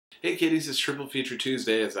Hey kiddies, it's Triple Feature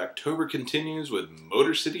Tuesday as October continues with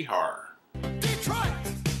Motor City Horror. Detroit!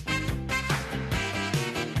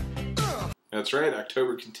 That's right,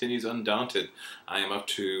 October continues undaunted. I am up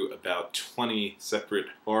to about 20 separate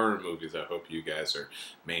horror movies. I hope you guys are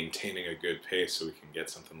maintaining a good pace so we can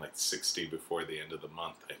get something like 60 before the end of the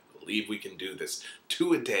month. I believe we can do this.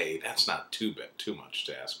 2 a day, that's not too much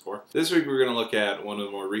to ask for. This week we're going to look at one of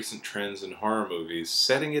the more recent trends in horror movies,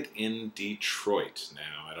 setting it in Detroit.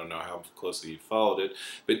 Now, I don't know how closely you followed it,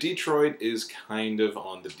 but Detroit is kind of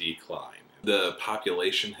on the decline. The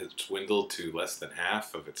population has dwindled to less than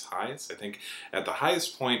half of its highest. I think at the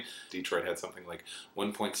highest point, Detroit had something like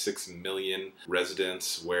 1.6 million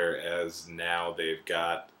residents, whereas now they've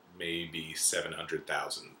got maybe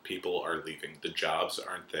 700,000. People are leaving. The jobs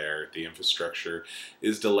aren't there. The infrastructure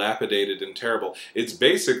is dilapidated and terrible. It's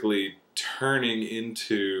basically turning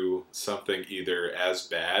into something either as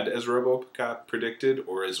bad as RoboCop predicted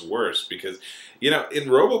or as worse, because, you know, in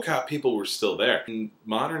RoboCop people were still there. In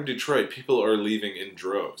modern Detroit, people are leaving in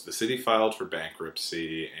droves. The city filed for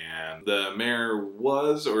bankruptcy, and the mayor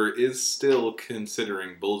was or is still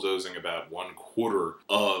considering bulldozing about 1/4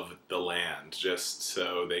 of the land just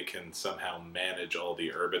so they can somehow manage all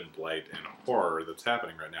the urban blight and horror that's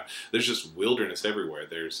happening right now. There's just wilderness everywhere.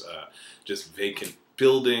 There's just vacant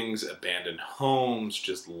buildings, abandoned homes,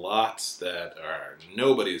 just lots that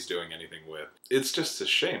nobody's doing anything with. It's just a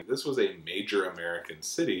shame. This was a major American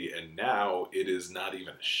city, and now it is not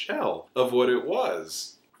even a shell of what it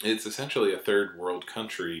was. It's essentially a third world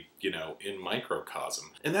country, you know, in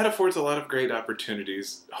microcosm. And that affords a lot of great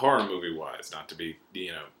opportunities, horror movie-wise, not to be,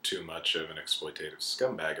 you know, too much of an exploitative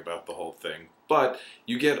scumbag about the whole thing. But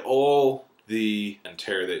you get all the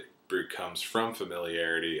terror that comes from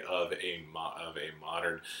familiarity of a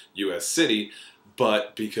modern U.S. city,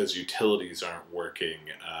 but because utilities aren't working,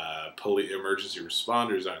 emergency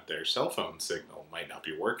responders aren't there, cell phone signal might not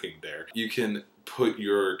be working there, you can put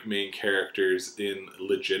your main characters in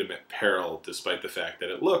legitimate peril despite the fact that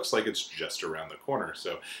it looks like it's just around the corner.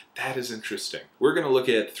 So that is interesting. We're going to look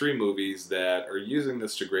at 3 movies that are using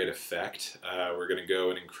this to great effect. We're going to go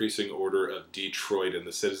in increasing order of Detroit and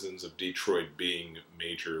the citizens of Detroit being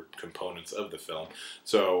major components of the film.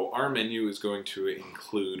 So our menu is going to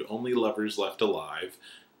include Only Lovers Left Alive,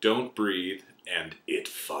 Don't Breathe, and It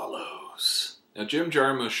Follows. Now, Jim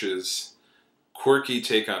Jarmusch's quirky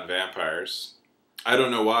take on vampires. I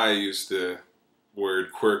don't know why I used the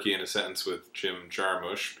word quirky in a sentence with Jim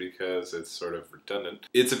Jarmusch, because it's sort of redundant.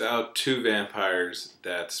 It's about 2 vampires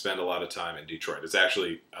that spend a lot of time in Detroit. It's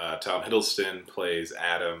actually Tom Hiddleston plays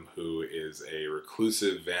Adam, who is a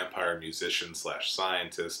reclusive vampire musician slash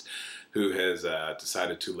scientist who has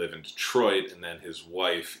decided to live in Detroit, and then his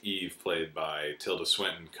wife, Eve, played by Tilda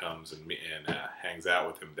Swinton, comes and hangs out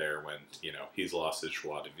with him there when, you know, he's lost his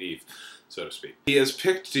joie de vivre, so to speak. He has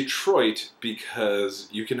picked Detroit because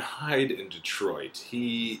you can hide in Detroit.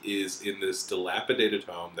 He is in this dilapidated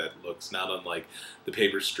home that looks not unlike the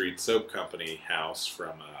Paper Street Soap Company house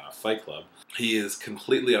from Fight Club. He is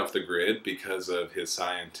completely off the grid because of his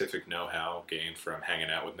scientific know-how gained from hanging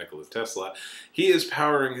out with Nikola Tesla. He is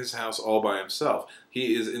powering his house all by himself.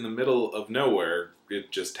 He is in the middle of nowhere.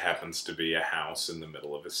 It just happens to be a house in the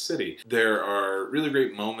middle of a city. There are really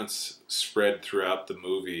great moments spread throughout the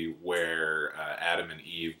movie where Adam and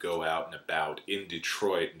Eve go out and about in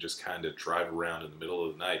Detroit and just kind of drive around in the middle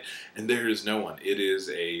of the night, and there is no one. It is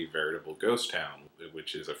a veritable ghost town,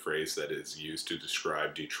 which is a phrase that is used to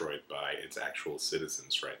describe Detroit by its actual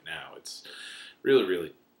citizens right now. It's really,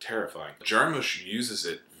 really terrifying. Jarmusch uses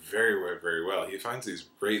it very well. He finds these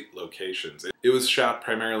great locations. It was shot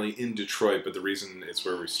primarily in Detroit, but the reason it's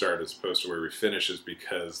where we start as opposed to where we finish is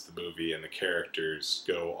because the movie and the characters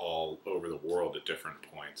go all over the world at different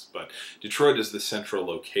points. But Detroit is the central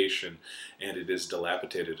location, and it is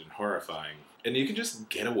dilapidated and horrifying. And you can just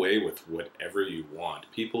get away with whatever you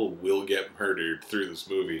want. People will get murdered through this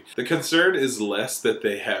movie. The concern is less that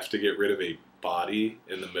they have to get rid of a body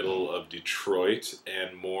in the middle of Detroit,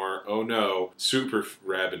 and more, oh no, super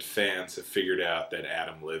rabid fans have figured out that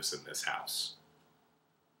Adam lives in this house.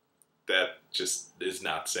 That just is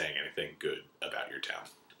not saying anything good about your town.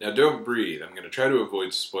 Now, Don't Breathe. I'm going to try to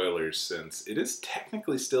avoid spoilers since it is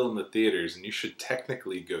technically still in the theaters and you should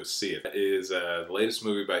technically go see it. It is the latest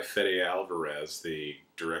movie by Fede Alvarez, the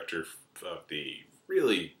director of the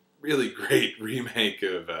really great remake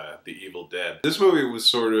of The Evil Dead. This movie was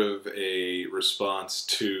sort of a response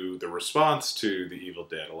to The Evil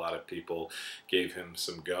Dead. A lot of people gave him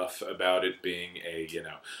some guff about it being a, you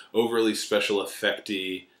know, overly special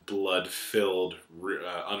effecty blood-filled,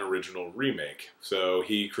 unoriginal remake. So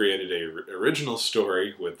he created a original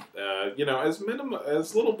story with, you know, as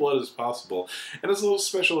little blood as possible and as little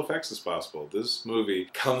special effects as possible. This movie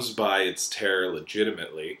comes by its terror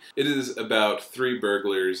legitimately. It is about three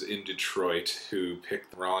burglars in Detroit who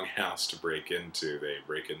pick the wrong house to break into. They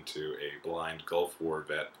break into a blind Gulf War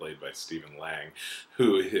vet played by Stephen Lang,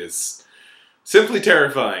 who is simply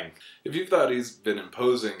terrifying. If you thought he's been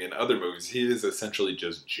imposing in other movies, he is essentially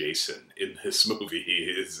just Jason in this movie. He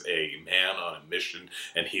is a man on a mission,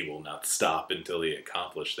 and he will not stop until he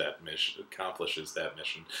accomplishes that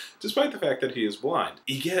mission, despite the fact that he is blind.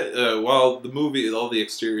 While the movie, all the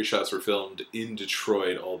exterior shots were filmed in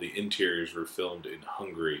Detroit, all the interiors were filmed in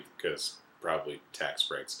Hungary, because probably tax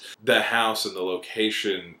breaks. The house and the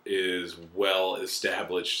location is well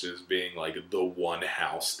established as being like the one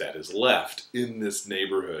house that is left in this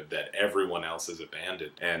neighborhood that everyone else has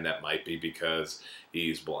abandoned. And that might be because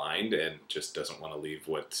he's blind and just doesn't want to leave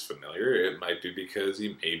what's familiar. It might be because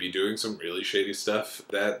he may be doing some really shady stuff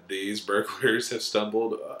that these burglars have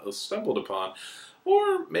stumbled upon.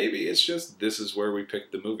 Or maybe it's just this is where we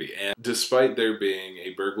picked the movie. And despite there being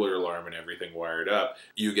a burglar alarm and everything wired up,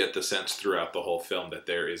 you get the sense throughout the whole film that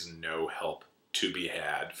there is no help to be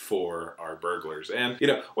had for our burglars. And, you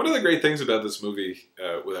know, one of the great things about this movie,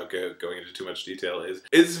 without going into too much detail, is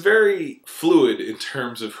it's very fluid in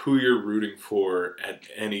terms of who you're rooting for at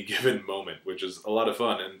any given moment, which is a lot of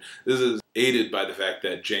fun. And this is aided by the fact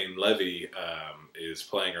that Jane Levy is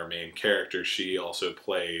playing our main character. She also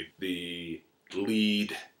played the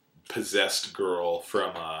lead possessed girl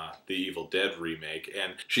from the Evil Dead remake,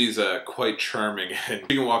 and she's quite charming, and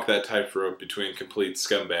she can walk that tightrope between complete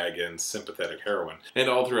scumbag and sympathetic heroine. And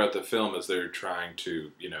all throughout the film, as they're trying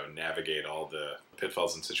to, you know, navigate all the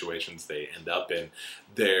pitfalls and situations they end up in,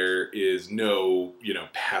 there is no, you know,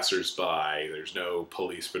 passers-by, there's no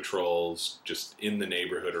police patrols just in the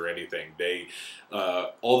neighborhood or anything. They,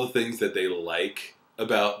 all the things that they like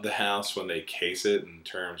about the house when they case it in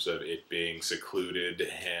terms of it being secluded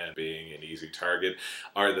and being an easy target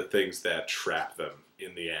are the things that trap them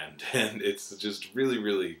in the end. And it's just really,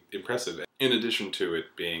 really impressive. In addition to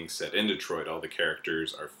it being set in Detroit, all the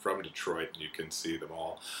characters are from Detroit and you can see them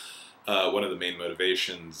all. One of the main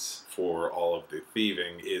motivations for all of the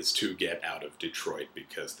thieving is to get out of Detroit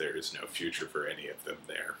because there is no future for any of them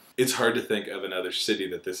there. It's hard to think of another city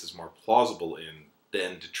that this is more plausible in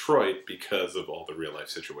than Detroit because of all the real-life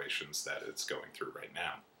situations that it's going through right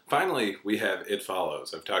now. Finally, we have It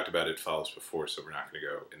Follows. I've talked about It Follows before, so we're not going to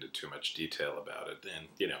go into too much detail about it, and,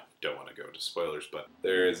 you know, don't want to go into spoilers, but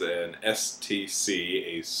there is an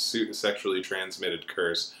STC, a sexually transmitted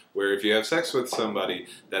curse, where if you have sex with somebody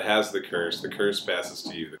that has the curse passes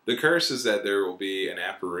to you. The curse is that there will be an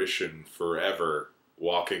apparition forever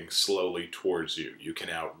walking slowly towards you. You can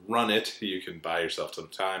outrun it, you can buy yourself some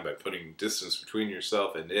time by putting distance between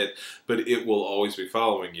yourself and it, but it will always be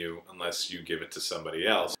following you unless you give it to somebody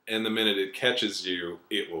else. And the minute it catches you,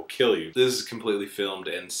 it will kill you. This is completely filmed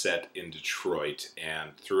and set in Detroit,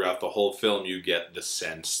 and throughout the whole film you get the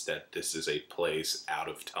sense that this is a place out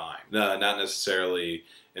of time. No, not necessarily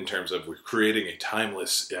in terms of we're creating a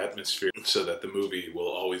timeless atmosphere so that the movie will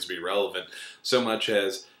always be relevant, so much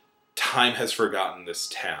as time has forgotten this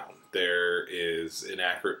town. There is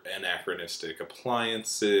anachronistic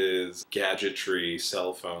appliances, gadgetry,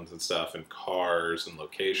 cell phones and stuff, and cars and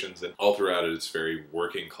locations, and all throughout it it's very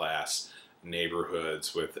working class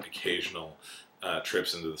neighborhoods with occasional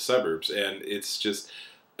trips into the suburbs. And it's just,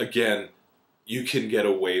 again, you can get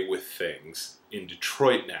away with things in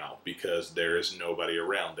Detroit now because there is nobody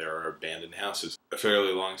around. There are abandoned houses. A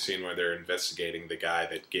fairly long scene where they're investigating the guy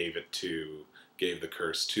that gave the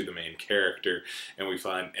curse to the main character, and we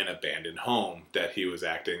find an abandoned home that he was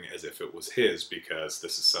acting as if it was his because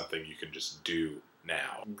this is something you can just do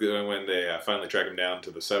now. When they finally track him down to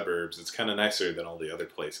the suburbs, it's kind of nicer than all the other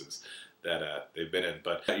places that they've been in,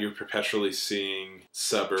 but you're perpetually seeing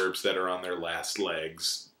suburbs that are on their last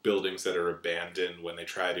legs, buildings that are abandoned. When they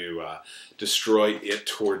try to destroy it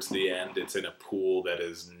towards the end, it's in a pool that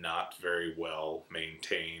is not very well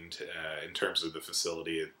maintained in terms of the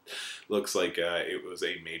facility. It looks like it was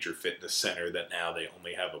a major fitness center that now they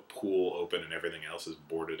only have a pool open and everything else is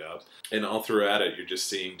boarded up. And all throughout it, you're just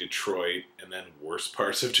seeing Detroit and then worse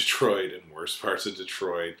parts of Detroit and worse parts of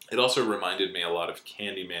Detroit. It also reminded me a lot of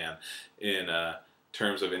Candyman in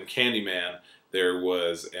terms of, in Candyman, there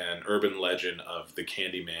was an urban legend of the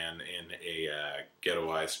Candyman in a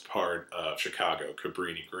ghettoized part of Chicago,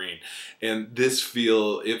 Cabrini Green, and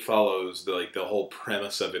it follows the whole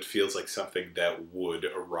premise of it feels like something that would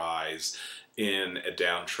arise in a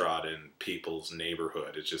downtrodden people's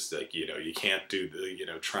neighborhood. It's just like, you can't do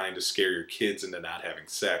trying to scare your kids into not having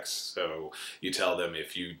sex, so you tell them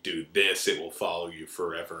if you do this, it will follow you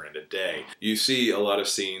forever and a day. You see a lot of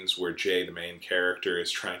scenes where Jay, the main character,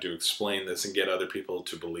 is trying to explain this and get other people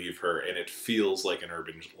to believe her, and it feels like an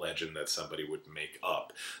urban legend that somebody would make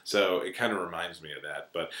up. So it kind of reminds me of that,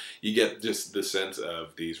 but you get just the sense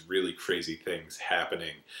of these really crazy things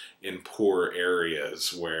happening in poor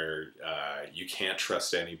areas where you can't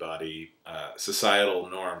trust anybody. Societal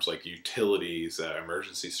norms like utilities,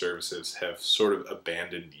 emergency services have sort of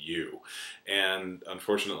abandoned you. And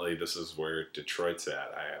unfortunately, this is where Detroit's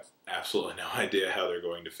at. I have absolutely no idea how they're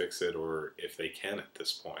going to fix it or if they can at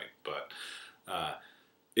this point. But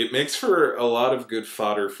it makes for a lot of good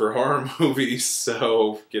fodder for horror movies.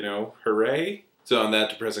 So, hooray. So on that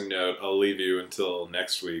depressing note, I'll leave you until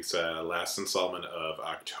next week's last installment of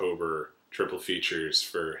October triple features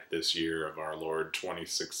for this year of our Lord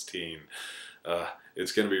 2016.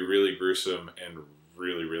 It's going to be really gruesome and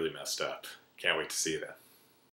really, really messed up. Can't wait to see that.